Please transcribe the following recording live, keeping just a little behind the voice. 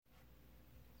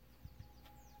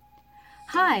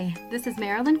Hi, this is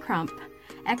Marilyn Crump,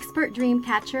 expert dream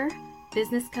catcher,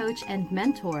 business coach, and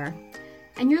mentor,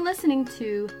 and you're listening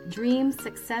to Dream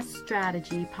Success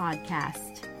Strategy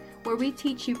Podcast, where we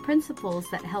teach you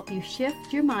principles that help you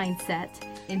shift your mindset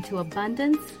into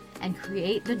abundance and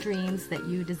create the dreams that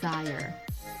you desire.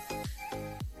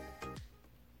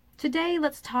 Today,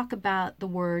 let's talk about the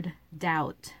word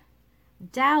doubt.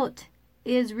 Doubt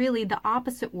is really the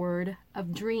opposite word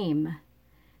of dream.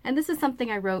 And this is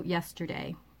something I wrote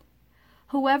yesterday.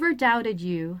 Whoever doubted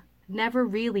you never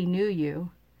really knew you.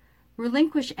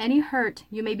 Relinquish any hurt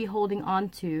you may be holding on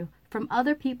to from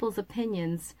other people's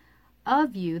opinions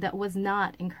of you that was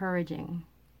not encouraging.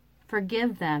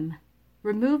 Forgive them.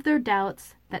 Remove their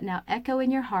doubts that now echo in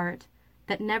your heart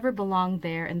that never belonged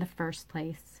there in the first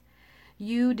place.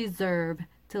 You deserve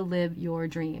to live your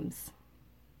dreams.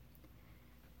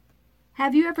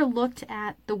 Have you ever looked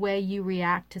at the way you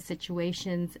react to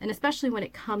situations, and especially when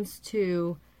it comes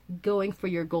to going for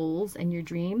your goals and your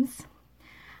dreams?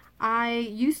 I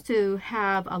used to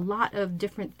have a lot of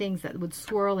different things that would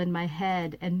swirl in my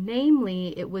head, and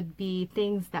namely, it would be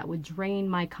things that would drain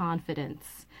my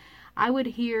confidence. I would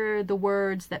hear the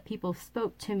words that people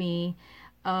spoke to me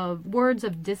of words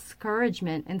of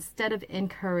discouragement instead of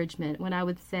encouragement when I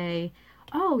would say,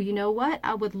 oh, you know what?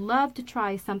 I would love to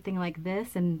try something like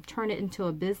this and turn it into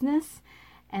a business.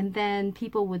 And then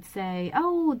people would say,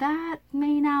 oh, that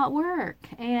may not work.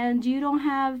 And you don't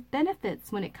have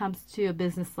benefits when it comes to a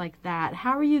business like that.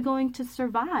 How are you going to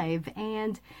survive?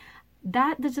 And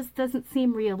that just doesn't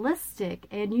seem realistic.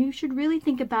 And you should really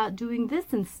think about doing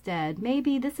this instead.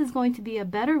 Maybe this is going to be a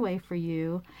better way for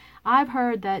you. I've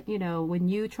heard that, when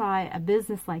you try a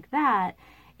business like that,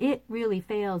 it really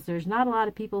fails. There's not a lot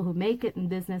of people who make it in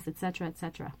business, etc.,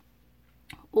 etc.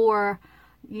 Or,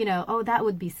 oh, that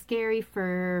would be scary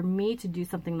for me to do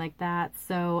something like that,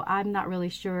 so I'm not really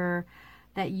sure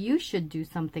that you should do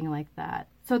something like that.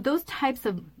 So those types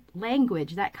of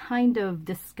language, that kind of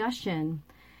discussion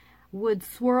would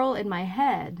swirl in my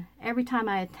head every time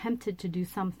I attempted to do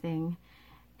something,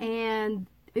 and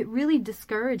it really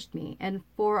discouraged me. And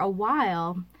for a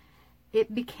while,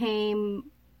 it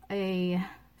became a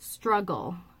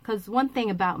struggle, because one thing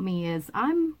about me is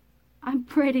I'm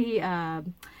pretty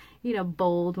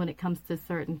bold when it comes to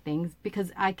certain things,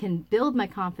 because I can build my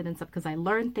confidence up because I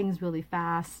learn things really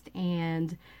fast,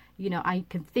 and I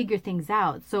can figure things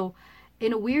out. So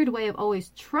in a weird way, I've always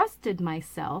trusted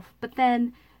myself, but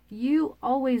then you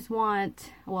always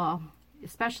want,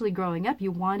 especially growing up, you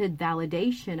wanted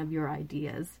validation of your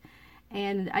ideas.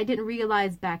 And I didn't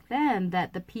realize back then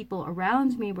that the people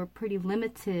around me were pretty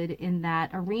limited in that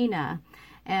arena.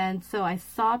 And so I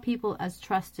saw people as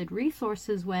trusted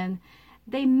resources when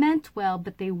they meant well,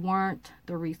 but they weren't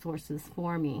the resources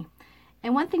for me.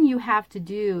 And one thing you have to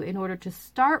do in order to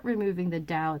start removing the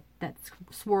doubt that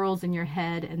swirls in your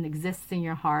head and exists in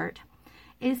your heart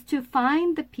is to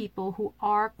find the people who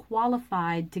are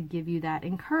qualified to give you that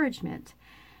encouragement.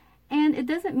 And it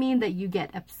doesn't mean that you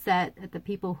get upset at the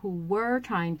people who were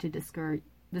trying to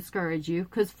discourage you,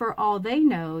 because for all they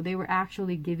know, they were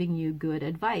actually giving you good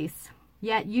advice.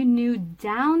 Yet you knew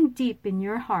down deep in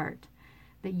your heart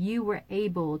that you were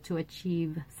able to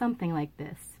achieve something like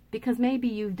this, because maybe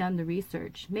you've done the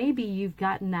research. Maybe you've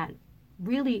gotten that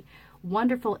really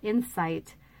wonderful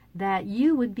insight that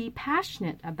you would be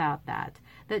passionate about that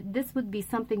this would be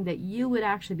something that you would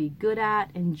actually be good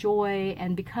at, enjoy,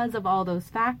 and because of all those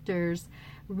factors,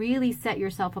 really set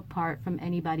yourself apart from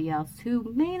anybody else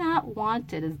who may not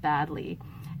want it as badly.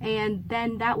 And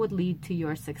then that would lead to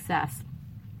your success.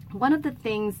 One of the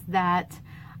things that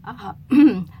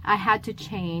I had to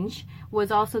change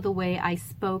was also the way I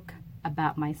spoke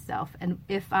about myself. And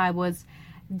if I was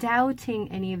doubting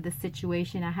any of the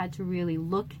situation, I had to really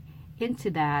look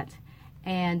into that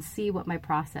and see what my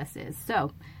process is.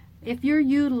 So if you're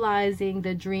utilizing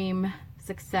the Dream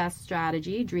Success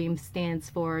Strategy, DREAM stands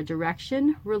for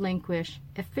direction, relinquish,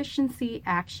 efficiency,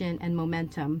 action, and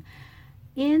momentum.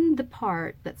 In the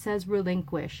part that says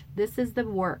relinquish, this is the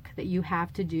work that you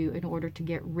have to do in order to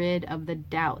get rid of the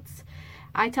doubts.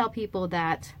 I tell people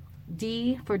that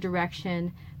D for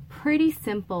direction, pretty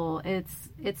simple.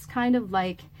 It's kind of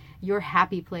like your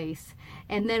happy place.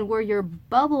 And then where your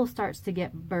bubble starts to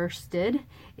get bursted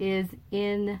is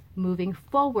in moving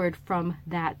forward from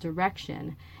that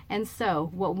direction. And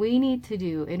so what we need to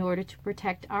do in order to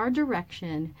protect our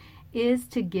direction is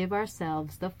to give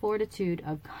ourselves the fortitude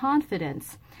of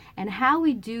confidence. And how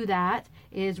we do that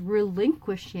is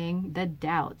relinquishing the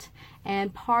doubt.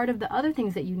 And part of the other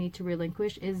things that you need to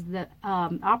relinquish is the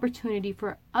opportunity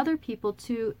for other people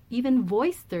to even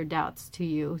voice their doubts to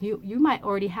you. You might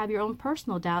already have your own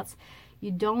personal doubts.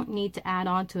 You don't need to add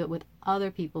on to it with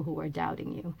other people who are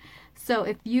doubting you. So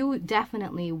if you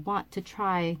definitely want to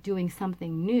try doing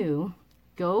something new,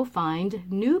 go find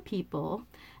new people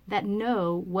that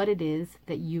know what it is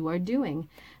that you are doing.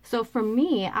 So for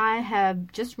me, I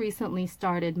have just recently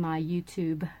started my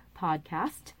YouTube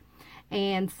podcast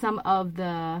and some of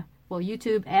the,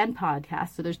 YouTube and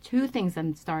podcast. So there's two things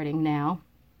I'm starting now.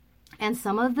 And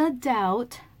some of the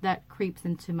doubt that creeps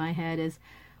into my head is,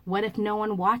 what if no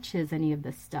one watches any of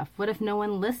this stuff? What if no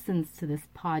one listens to this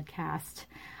podcast?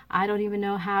 I don't even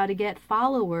know how to get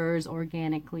followers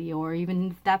organically, or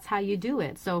even if that's how you do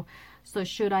it. So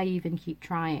should I even keep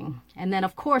trying? And then,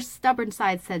 of course, stubborn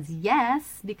side says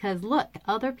yes, because look,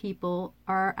 other people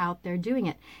are out there doing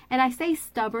it. And I say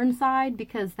stubborn side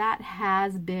because that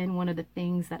has been one of the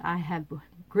things that I have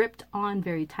gripped on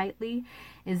very tightly,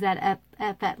 is that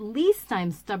if at least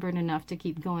I'm stubborn enough to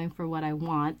keep going for what I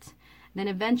want, then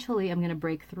eventually I'm going to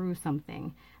break through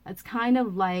something. It's kind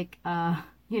of like,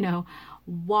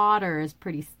 water is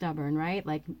pretty stubborn, right?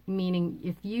 Like, meaning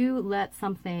if you let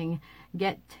something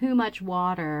get too much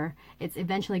water, it's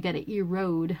eventually going to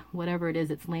erode whatever it is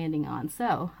it's landing on.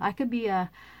 So I could be a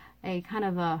kind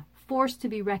of a force to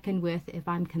be reckoned with if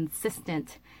I'm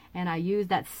consistent, and I use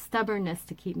that stubbornness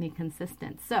to keep me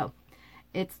consistent. So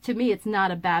to me, it's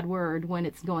not a bad word when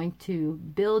it's going to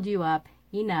build you up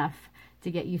enough to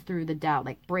get you through the doubt,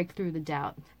 like break through the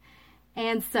doubt.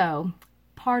 And so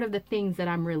part of the things that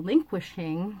I'm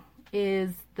relinquishing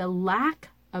is the lack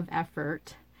of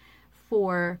effort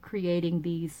for creating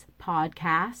these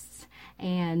podcasts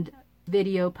and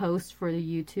video posts for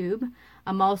the YouTube.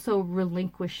 I'm also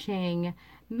relinquishing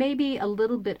maybe a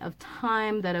little bit of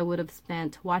time that I would have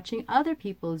spent watching other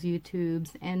people's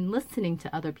YouTubes and listening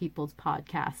to other people's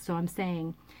podcasts. So I'm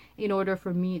saying, in order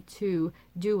for me to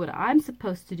do what I'm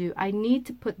supposed to do, I need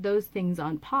to put those things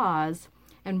on pause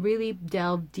and really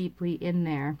delve deeply in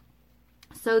there,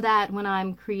 so that when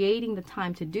I'm creating the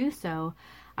time to do so,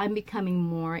 I'm becoming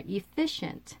more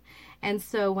efficient. And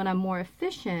so when I'm more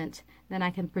efficient, then I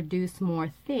can produce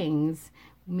more things,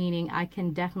 meaning I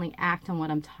can definitely act on what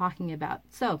I'm talking about.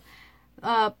 So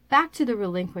back to the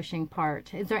relinquishing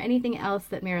part. Is there anything else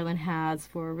that Marilyn has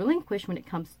for relinquish when it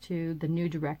comes to the new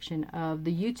direction of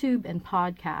the YouTube and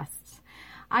podcasts?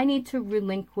 I need to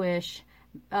relinquish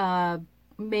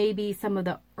maybe some of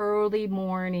the early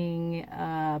morning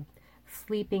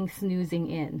sleeping, snoozing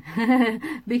in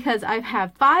because I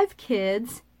have 5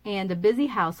 kids and a busy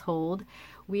household.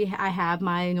 I have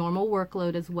my normal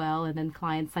workload as well, and then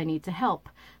clients I need to help.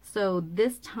 So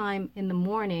this time in the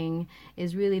morning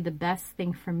is really the best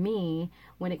thing for me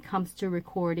when it comes to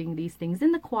recording these things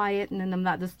in the quiet, and then I'm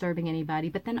not disturbing anybody.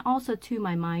 But then also too,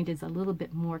 my mind is a little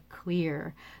bit more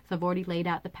clear. So I've already laid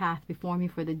out the path before me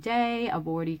for the day. I've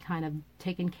already kind of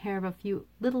taken care of a few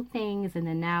little things, and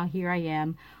then now here I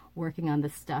am working on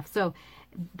this stuff. So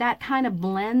that kind of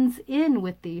blends in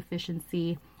with the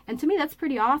efficiency. And to me, that's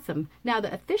pretty awesome. Now,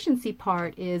 the efficiency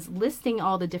part is listing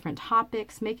all the different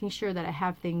topics, making sure that I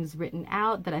have things written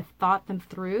out, that I've thought them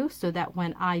through, so that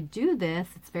when I do this,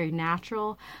 it's very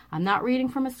natural. I'm not reading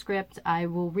from a script. I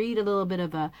will read a little bit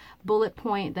of a bullet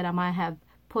point that I might have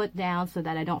put down so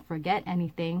that I don't forget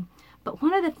anything. But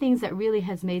one of the things that really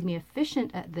has made me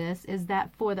efficient at this is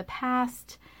that for the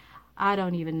past, I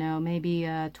don't even know, maybe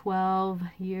 12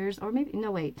 years, or maybe,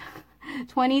 no, wait,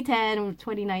 2010 or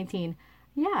 2019.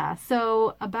 Yeah,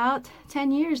 so about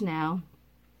 10 years now,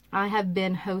 I have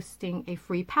been hosting a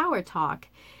free power talk,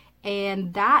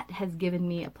 and that has given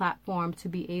me a platform to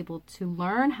be able to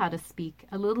learn how to speak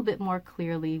a little bit more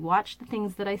clearly, watch the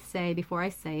things that I say before I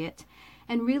say it,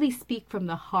 and really speak from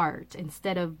the heart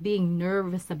instead of being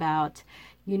nervous about,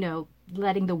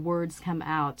 letting the words come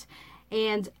out.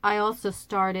 And I also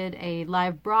started a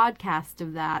live broadcast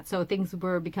of that. So things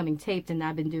were becoming taped, and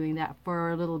I've been doing that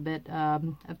for a little bit of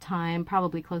time,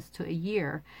 probably close to a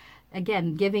year.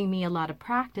 Again, giving me a lot of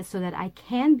practice so that I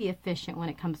can be efficient when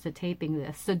it comes to taping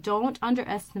this. So don't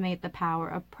underestimate the power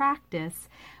of practice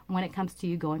when it comes to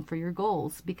you going for your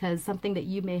goals, because something that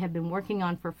you may have been working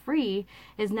on for free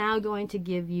is now going to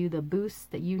give you the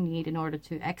boost that you need in order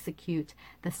to execute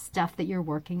the stuff that you're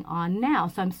working on now.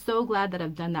 So I'm so glad that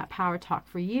I've done that power talk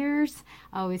for years.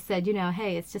 I always said,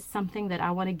 hey, it's just something that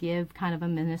I want to give kind of a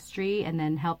ministry and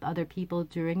then help other people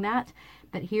during that.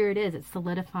 But here it is, it's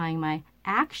solidifying my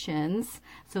actions.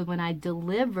 So when I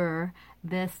deliver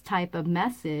this type of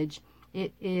message,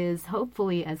 It is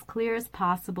hopefully as clear as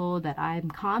possible, that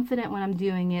I'm confident when I'm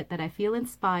doing it, that I feel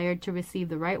inspired to receive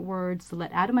the right words to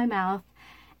let out of my mouth,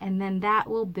 and then that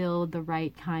will build the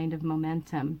right kind of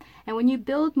momentum. And when you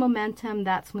build momentum,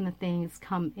 that's when the things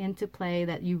come into play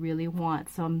that you really want.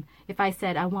 So if I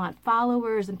said I want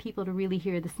followers and people to really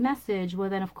hear this message, well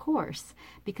then of course,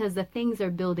 because the things are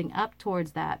building up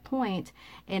towards that point,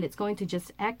 and it's going to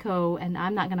just echo, and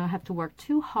I'm not going to have to work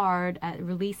too hard at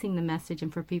releasing the message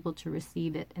and for people to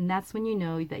receive it. And that's when you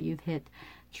know that you've hit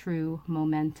true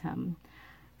momentum.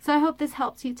 So I hope this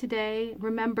helps you today.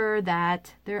 Remember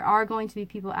that there are going to be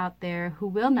people out there who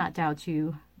will not doubt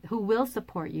you, who will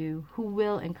support you, who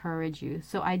will encourage you.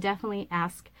 So I definitely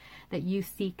ask that you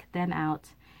seek them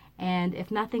out. And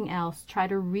if nothing else, try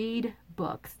to read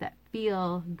books that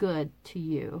feel good to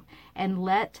you and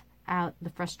let out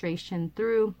the frustration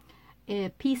through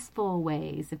peaceful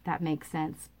ways, if that makes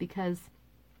sense. Because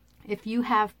if you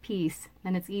have peace,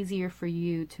 then it's easier for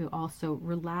you to also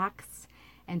relax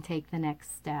and take the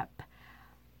next step.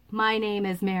 My name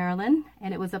is Marilyn,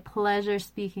 and it was a pleasure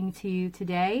speaking to you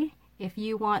today. If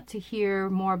you want to hear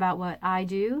more about what I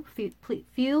do,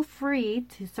 feel free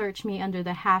to search me under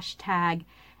the hashtag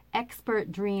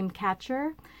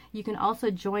 #ExpertDreamCatcher. You can also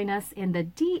join us in the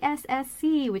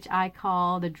DSSC, which I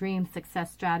call the Dream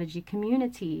Success Strategy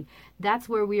Community. That's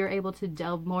where we are able to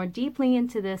delve more deeply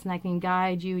into this, and I can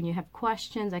guide you, and you have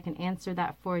questions, I can answer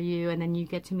that for you, and then you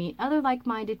get to meet other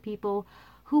like-minded people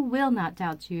who will not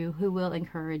doubt you, who will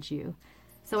encourage you.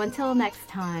 So until next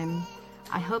time,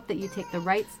 I hope that you take the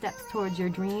right steps towards your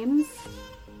dreams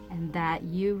and that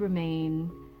you remain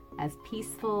as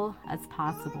peaceful as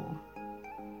possible.